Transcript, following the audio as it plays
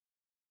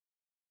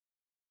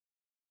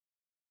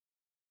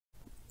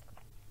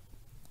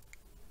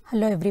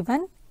Hello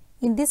everyone.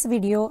 In this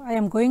video I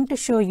am going to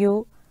show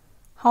you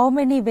how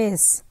many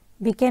ways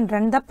we can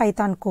run the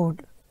Python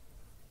code.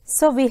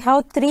 So we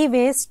have three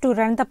ways to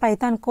run the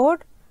Python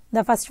code.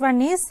 The first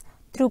one is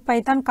through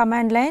Python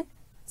command line,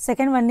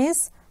 second one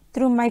is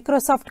through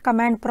Microsoft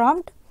command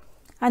prompt,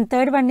 and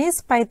third one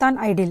is Python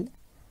idle.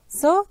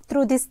 So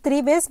through these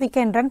three ways we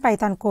can run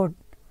Python code.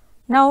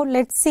 Now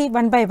let's see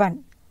one by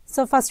one.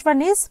 So first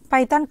one is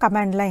Python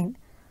command line.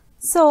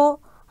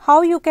 So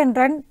how you can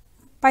run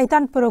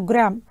Python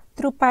program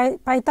through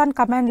Python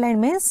command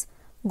line means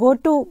go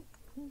to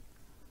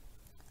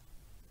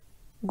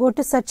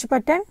search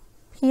button.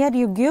 Here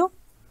you give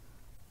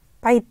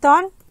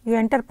Python, you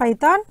enter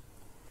Python.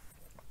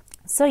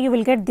 So you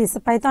will get this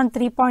Python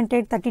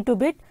 3.8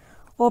 32-bit.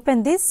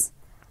 Open this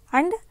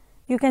and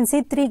you can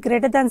see three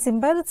greater than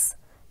symbols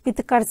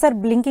with cursor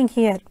blinking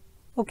here.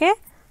 Okay.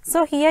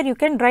 So here you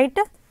can write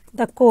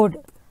the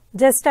code.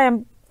 Just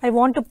I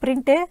want to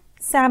print a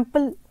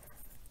sample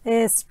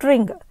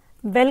string.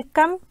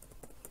 Welcome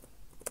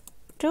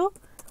to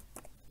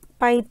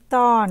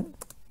Python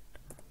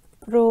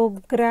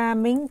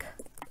programming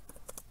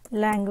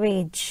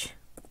language.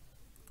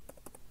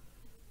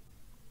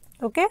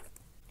 Okay.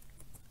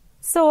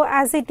 So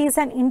as it is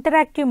an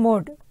interactive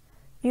mode,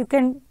 you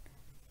can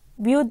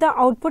view the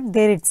output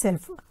there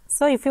itself.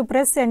 So if you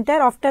press enter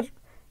after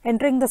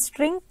entering the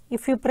string,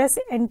 if you press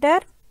enter,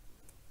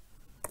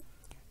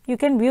 you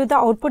can view the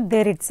output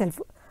there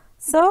itself.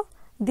 So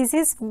this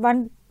is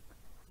one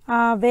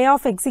way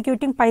of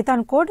executing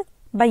Python code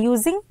by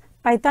using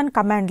Python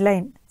command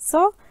line.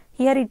 So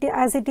here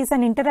as it is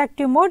an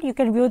interactive mode, you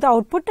can view the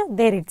output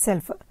there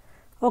itself.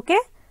 Okay.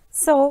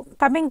 So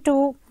coming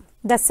to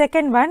the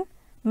second one,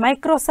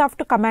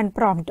 Microsoft command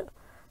prompt.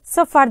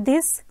 So for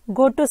this,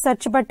 go to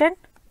search button.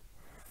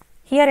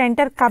 Here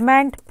enter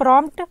command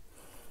prompt.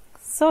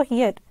 So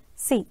here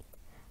see,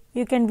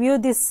 you can view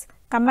this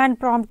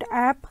command prompt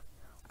app.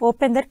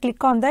 Open that,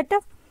 click on that.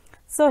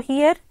 So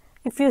here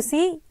if you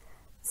see,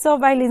 so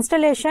while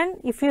installation,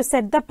 if you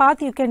set the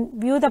path, you can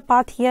view the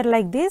path here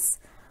like this.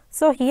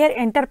 So here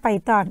enter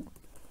Python.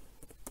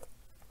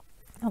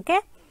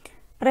 Okay,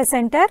 press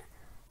enter.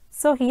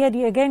 So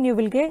here again you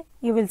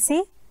will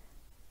see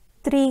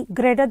three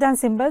greater than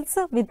symbols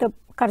with the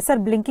cursor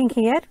blinking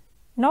here.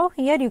 Now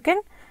here you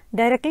can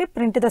directly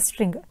print the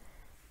string.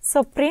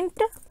 So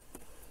print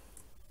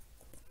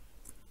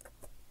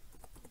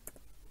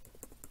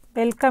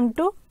welcome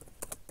to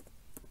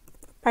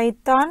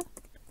Python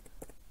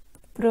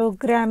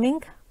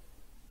programming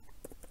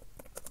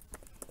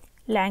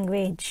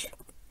language.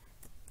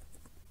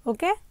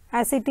 Okay,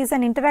 as it is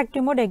an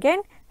interactive mode,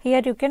 again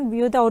here you can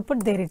view the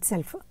output there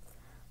itself.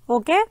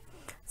 Okay,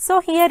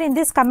 so here in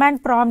this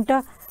command prompt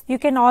you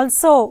can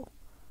also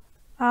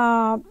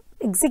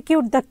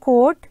execute the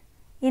code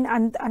in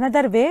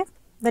another way,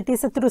 that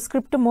is through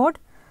script mode.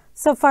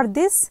 So for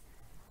this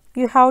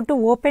you have to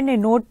open a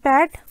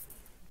notepad.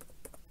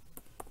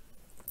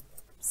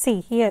 See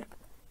here,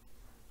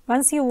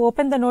 once you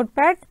open the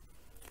notepad,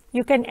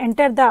 you can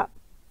enter the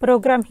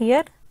program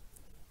here.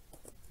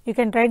 You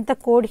can write the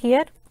code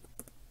here.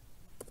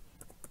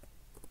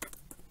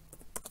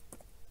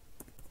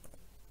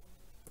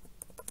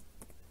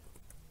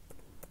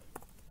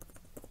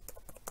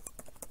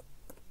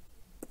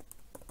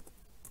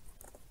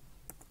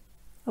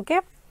 Okay.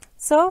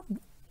 So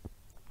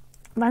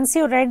once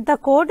you write the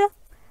code,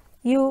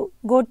 you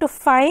go to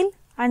file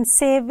and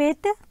save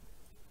it.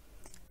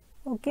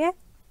 Okay.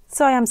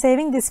 So I am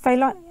saving this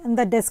file on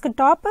the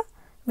desktop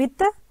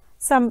with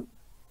some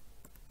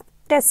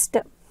test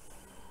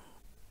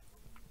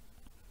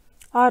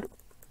or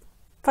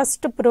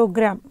first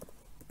program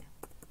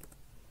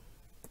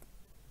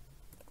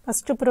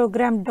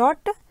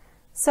dot.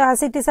 So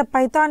as it is a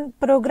Python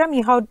program,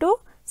 you have to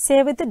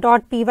save with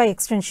 .py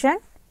extension.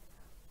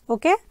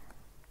 Okay,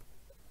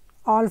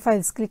 all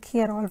files, click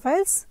here all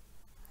files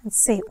and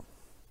save.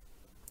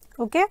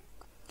 Okay,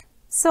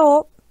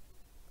 so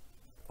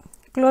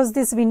close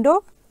this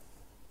window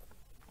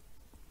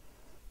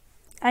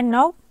and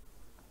now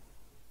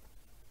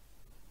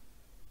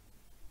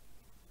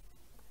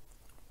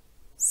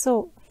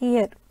so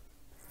here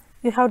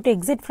you have to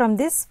exit from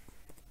this.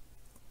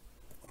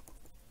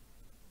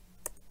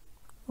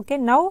 Okay,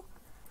 now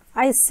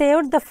I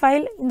saved the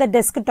file in the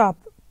desktop.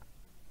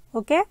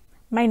 Okay,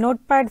 my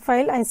notepad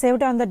file I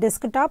saved on the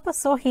desktop.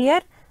 So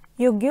here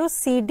you give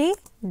cd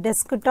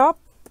desktop.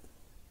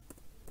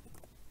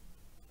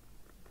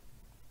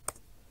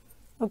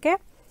 Okay,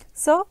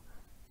 so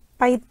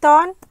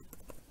Python,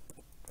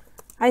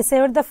 I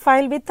saved the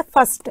file with the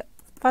first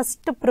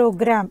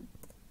program,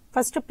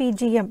 first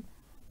pgm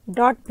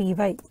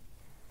 .py.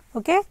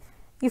 Okay,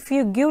 if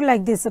you give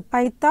like this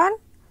Python,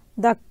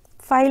 the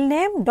file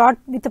name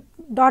with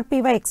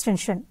 .py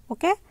extension.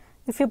 Okay,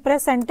 if you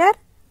press enter,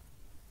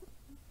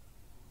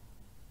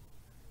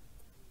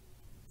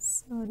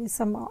 sorry,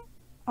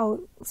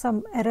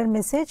 some error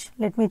message,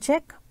 let me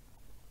check.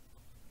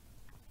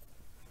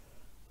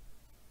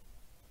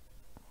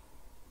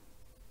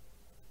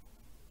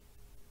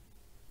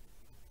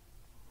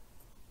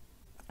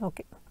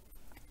 Okay,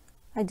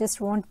 I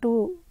just want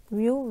to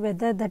view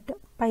whether that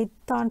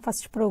Python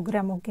first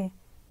program, okay.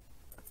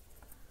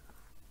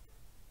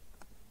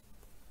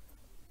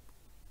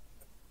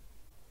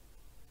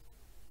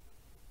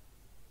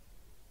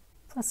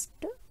 First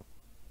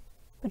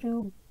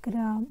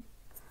program,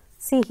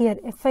 see here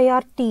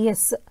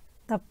FIRTS,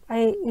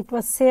 it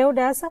was saved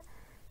as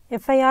a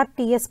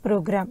FIRTS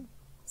program.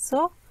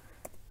 So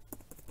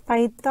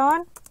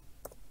Python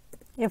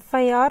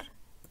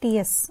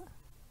FIRTS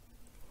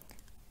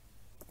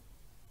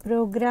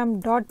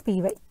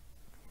program.py.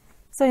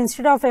 So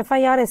instead of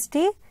FIRST,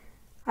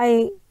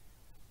 I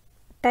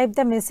type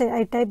the message,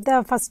 I type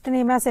the first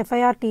name as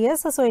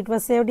FIRTS, so it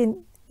was saved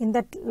in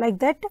that like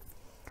that,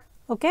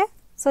 okay.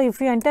 So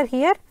if you enter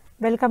here,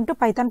 welcome to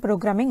Python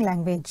programming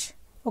language,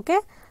 okay.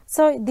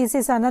 So this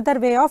is another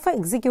way of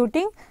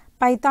executing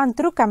Python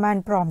through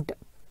command prompt,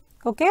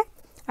 okay.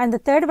 And the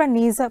third one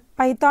is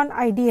Python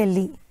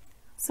IDLE.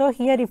 So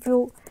here if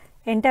you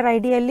enter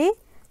IDLE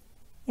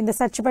in the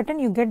search button,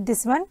 you get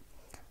this one.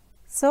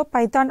 So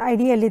Python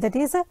IDLE, that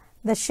is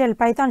the shell,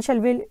 Python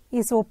shell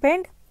is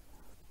opened,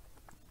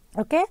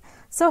 okay.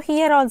 So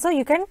here also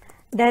you can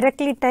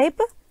directly type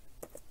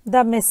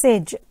the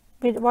message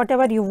with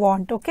whatever you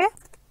want, okay.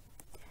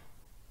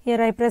 Here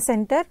I press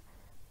enter,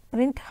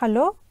 print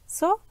hello.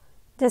 So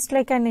just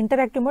like an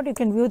interactive mode, you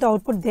can view the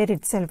output there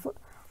itself, or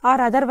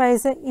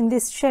otherwise in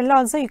this shell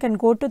also you can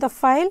go to the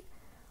file,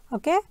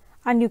 okay,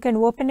 and you can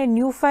open a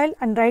new file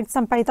and write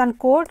some Python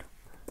code,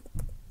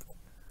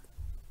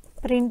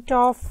 print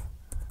of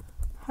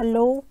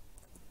hello,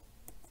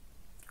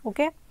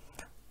 okay.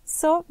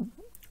 So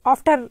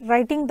after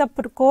writing the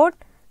code,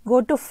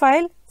 go to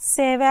file,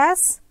 save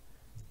as.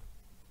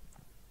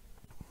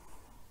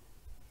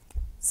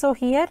 So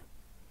here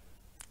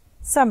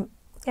some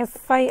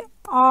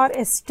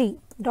FIRST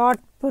dot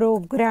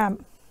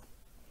program,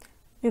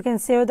 you can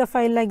save the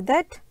file like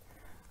that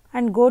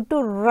and go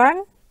to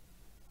run.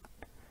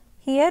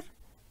 Here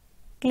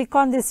click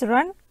on this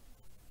run,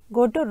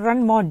 go to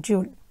run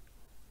module,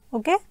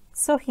 okay.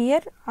 So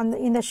here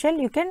in the shell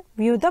you can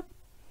view the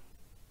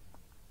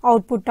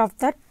output of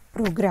that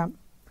program.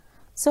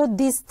 So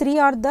these three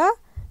are the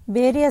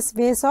various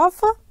ways of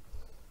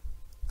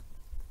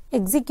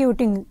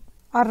executing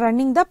or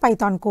running the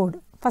Python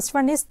code. First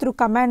one is through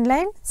command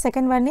line,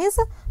 second one is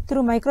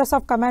through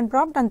Microsoft command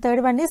prompt, and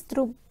third one is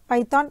through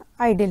Python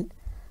idle,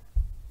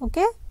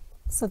 okay.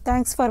 So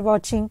thanks for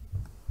watching.